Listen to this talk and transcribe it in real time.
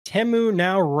Temu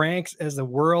now ranks as the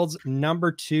world's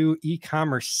 #2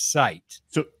 e-commerce site.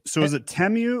 So is it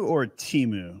Temu or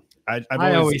Temu?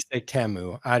 I always say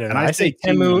Temu. I don't know. I say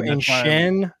Temu and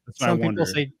Shen. Some people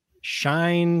say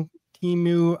Shine,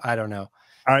 Temu. I don't know.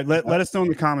 All right, let us know in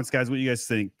the comments, guys, what you guys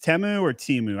think. Temu or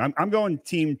Temu? I'm going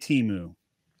Team Temu.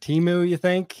 Temu, you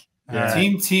think? Yeah.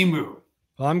 Team Temu.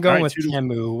 Well, I'm going with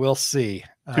Temu. We'll see.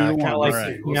 2-1. Like,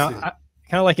 right.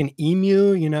 kind of like an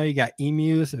emu. You got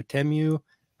emu, so Temu.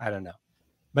 I don't know.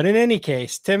 But in any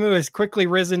case, Temu has quickly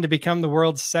risen to become the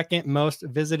world's second most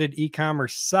visited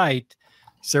e-commerce site,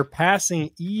 surpassing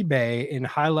eBay and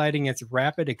highlighting its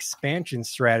rapid expansion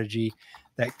strategy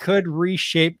that could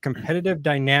reshape competitive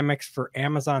dynamics for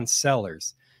Amazon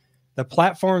sellers. The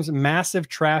platform's massive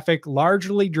traffic,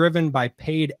 largely driven by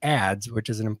paid ads, which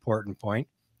is an important point,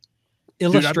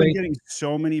 Dude, I've been getting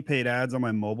so many paid ads on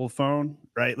my mobile phone,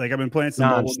 right? Like I've been playing some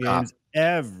mobile games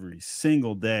every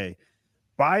single day.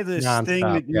 Buy this thing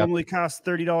that normally costs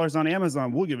 $30 on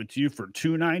Amazon. We'll give it to you for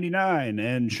 $2.99,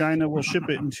 and China will ship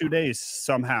it in 2 days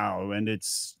somehow, and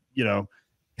it's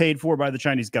paid for by the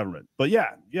Chinese government. But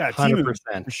yeah, 100%.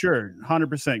 Temu, for sure,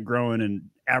 100% growing and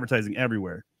advertising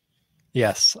everywhere.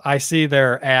 Yes, I see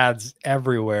their ads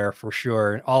everywhere for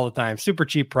sure, all the time. Super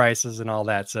cheap prices and all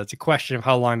that. So it's a question of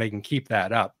how long they can keep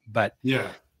that up. But yeah,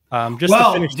 just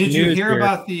to finish did you hear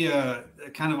about the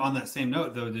kind of on that same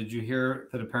note though? Did you hear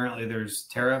that apparently there's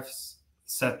tariffs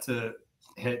set to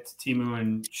hit Temu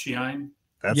and Shein?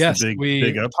 That's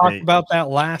we talked about that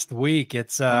last week.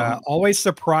 It's always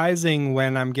surprising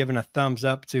when I'm giving a thumbs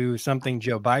up to something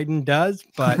Joe Biden does,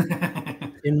 but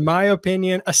in my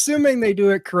opinion, assuming they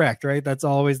do it correct, right? That's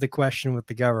always the question with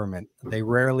the government. They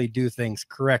rarely do things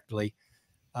correctly.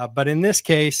 But in this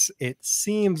case, it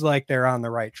seems like they're on the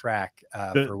right track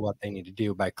for what they need to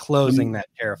do by closing that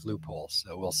tariff loophole.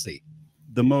 So we'll see.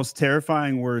 The most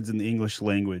terrifying words in the English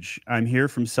language. I'm here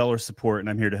from seller support and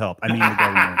I'm here to help. I mean the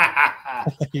government.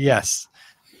 Yes.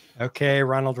 Okay,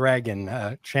 Ronald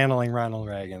Reagan, channeling Ronald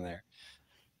Reagan there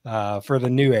for the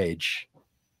new age.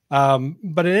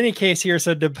 But in any case here,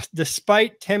 so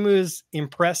despite Temu's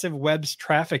impressive web's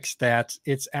traffic stats,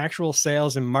 its actual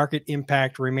sales and market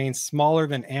impact remains smaller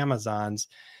than Amazon's,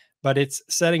 but it's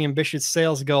setting ambitious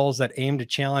sales goals that aim to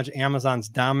challenge Amazon's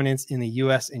dominance in the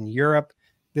US and Europe.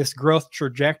 This growth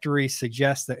trajectory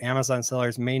suggests that Amazon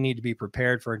sellers may need to be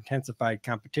prepared for intensified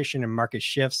competition and market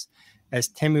shifts as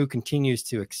Temu continues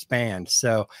to expand.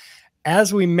 So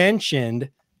as we mentioned,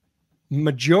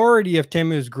 majority of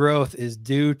Temu's growth is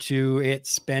due to it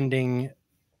spending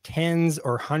tens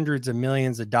or hundreds of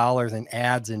millions of dollars in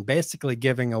ads and basically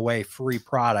giving away free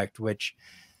product, which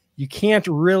you can't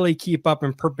really keep up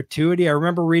in perpetuity. I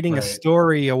remember reading a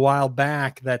story a while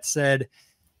back that said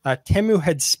Temu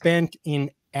had spent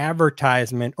in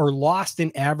advertisement or lost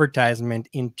in advertisement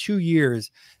in 2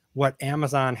 years what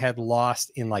Amazon had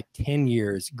lost in like 10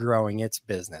 years growing its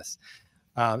business.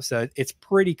 So it's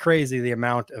pretty crazy the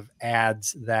amount of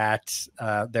ads that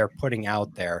they're putting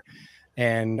out there.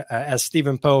 And as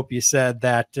Stephen Pope, you said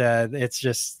that it's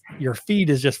just your feed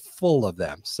is just full of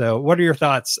them. So what are your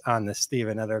thoughts on this,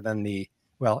 Stephen, other than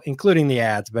including the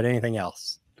ads, but anything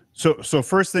else? So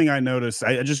first thing I noticed,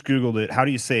 I just Googled it. How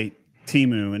do you say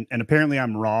Temu? And apparently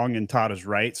I'm wrong and Todd is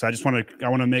right. So I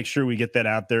want to make sure we get that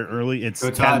out there early. It's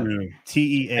Temu,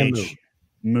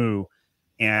 T-E-H-Mu.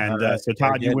 And so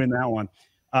Todd, you win that one.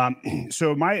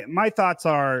 So my thoughts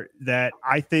are that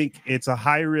I think it's a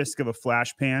high risk of a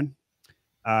flash pan.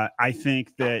 I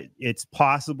think that it's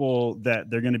possible that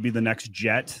they're going to be the next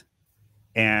Jet,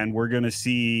 and we're going to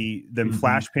see them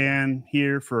flash pan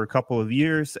here for a couple of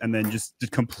years and then just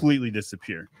completely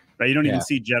disappear. Right? You don't even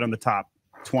see Jet on the top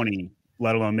 20,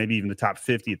 let alone maybe even the top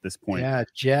 50 at this point. Yeah,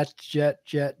 Jet.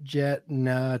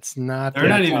 No, it's not. They're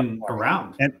not even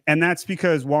around. And that's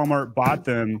because Walmart bought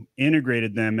them,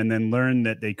 integrated them, and then learned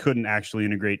that they couldn't actually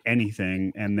integrate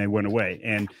anything, and they went away.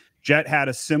 And Jet had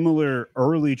a similar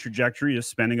early trajectory of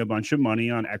spending a bunch of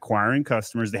money on acquiring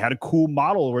customers. They had a cool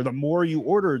model where the more you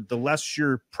ordered, the less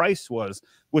your price was,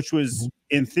 which was,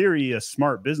 in theory, a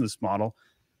smart business model.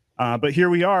 But here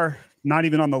we are, not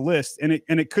even on the list. And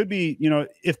it could be,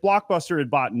 if Blockbuster had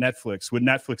bought Netflix, would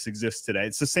Netflix exist today?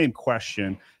 It's the same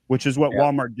question, which is what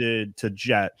Walmart did to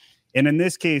Jet. And in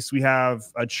this case, we have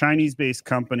a Chinese-based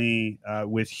company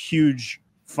with huge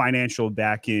financial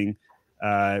backing.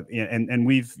 And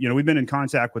we've been in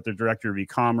contact with the director of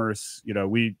e-commerce.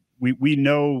 We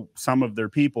know some of their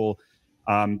people.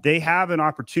 They have an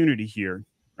opportunity here,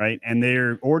 right? And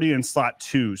they're already in slot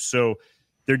 2. So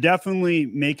they're definitely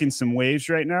making some waves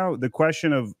right now. The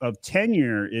question of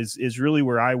tenure is really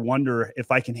where I wonder if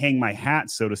I can hang my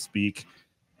hat, so to speak,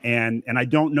 And I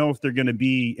don't know if they're going to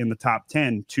be in the top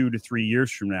 10 2 to 3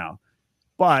 years from now.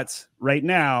 But right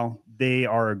now, they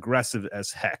are aggressive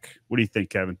as heck. What do you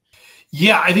think, Kevin?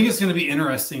 Yeah, I think it's going to be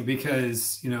interesting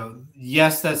because, you know,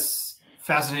 yes, that's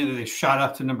fascinating that they shot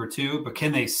up to number 2, but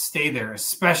can they stay there,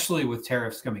 especially with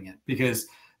tariffs coming in? Because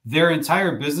their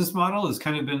entire business model has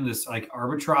kind of been this like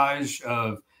arbitrage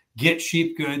of get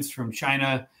cheap goods from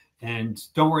China and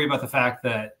don't worry about the fact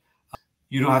that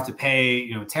you don't have to pay,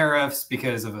 you know, tariffs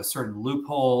because of a certain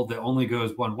loophole that only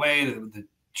goes one way that the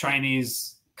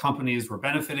Chinese companies were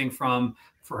benefiting from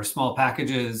for small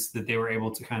packages that they were able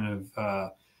to kind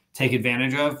of take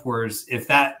advantage of. Whereas if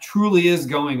that truly is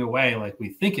going away, like we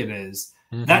think it is,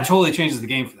 that totally changes the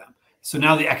game for them. So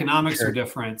now the economics are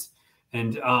different.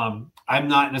 And I'm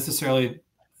not necessarily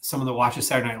someone that watches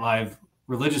Saturday Night Live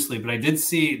religiously, but I did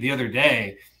see the other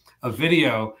day a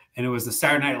video, and it was the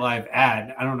Saturday Night Live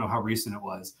ad. I don't know how recent it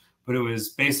was, but it was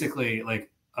basically like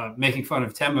making fun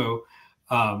of Temu,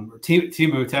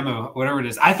 Temu, whatever it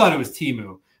is. I thought it was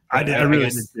Temu. I really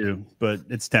did too, but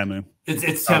it's Temu.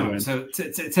 It's Temu. So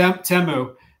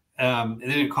Temu, they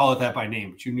didn't call it that by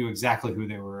name, but you knew exactly who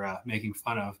they were making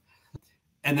fun of.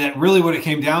 And that really what it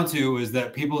came down to is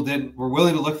that people were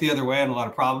willing to look the other way on a lot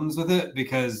of problems with it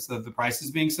because of the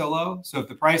prices being so low. So if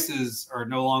the prices are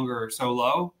no longer so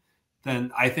low,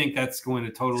 then I think that's going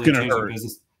to totally change the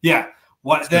business. Yeah.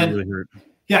 What then? Really hurt.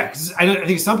 Yeah, because I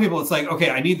think some people it's like,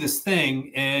 okay, I need this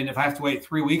thing, and if I have to wait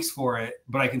 3 weeks for it,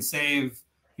 but I can save,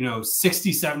 you know,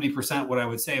 60, 70% what I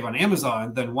would save on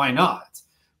Amazon, then why not?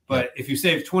 But if you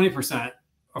save 20%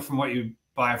 from what you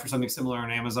buy for something similar on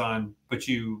Amazon, but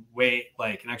you wait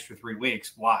like an extra 3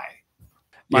 weeks, why?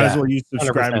 Might as well use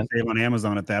subscribe and save on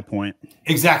Amazon at that point.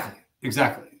 Exactly.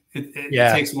 It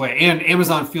takes away. And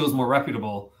Amazon feels more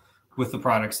reputable with the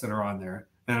products that are on there.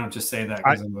 And I don't just say that.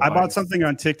 I bought something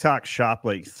on TikTok Shop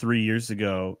like 3 years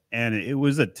ago, and it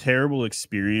was a terrible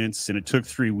experience, and it took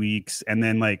 3 weeks. And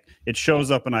then like it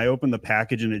shows up and I open the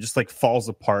package and it just like falls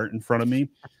apart in front of me.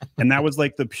 And that was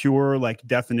like the pure like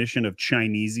definition of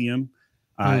Chinesium.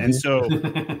 And so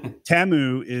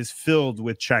Temu is filled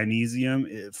with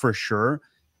Chinesium for sure.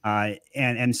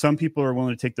 And some people are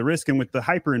willing to take the risk. And with the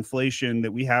hyperinflation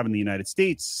that we have in the United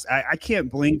States, I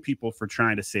can't blame people for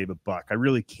trying to save a buck. I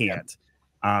really can't.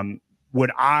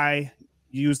 Would I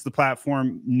use the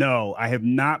platform? No, I have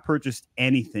not purchased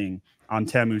anything on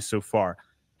Temu so far.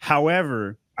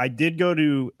 However, I did go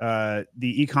to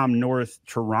the Ecom North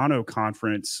Toronto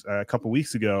conference a couple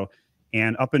weeks ago.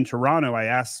 And up in Toronto, I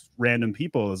asked random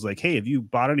people, I was like, hey, have you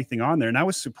bought anything on there? And I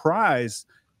was surprised.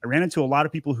 I ran into a lot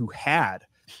of people who had.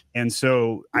 And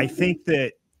so I think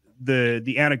that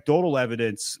the anecdotal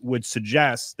evidence would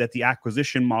suggest that the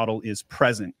acquisition model is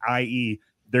present, i.e.,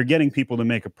 they're getting people to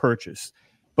make a purchase.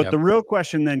 But the real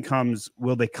question then comes,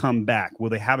 will they come back? Will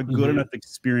they have a good enough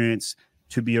experience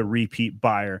to be a repeat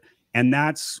buyer? And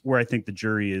that's where I think the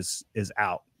jury is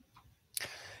out.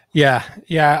 Yeah,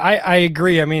 I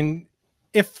agree. I mean,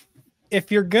 if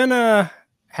you're gonna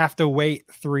have to wait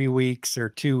 3 weeks or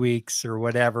 2 weeks or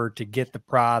whatever to get the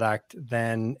product,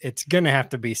 then it's gonna have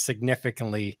to be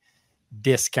significantly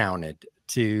discounted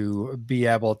to be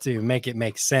able to make it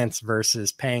make sense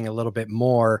versus paying a little bit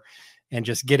more and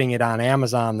just getting it on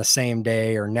Amazon the same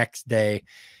day or next day.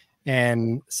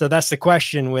 And so that's the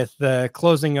question with the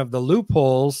closing of the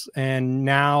loopholes. And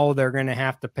now they're going to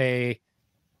have to pay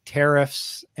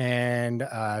tariffs and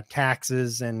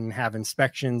taxes and have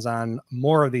inspections on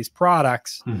more of these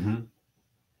products.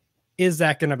 Is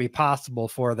that going to be possible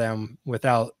for them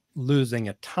without losing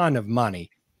a ton of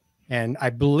money? And I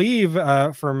believe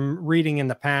from reading in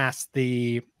the past,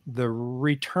 the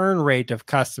return rate of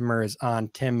customers on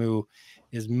Temu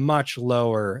is much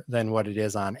lower than what it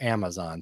is on Amazon.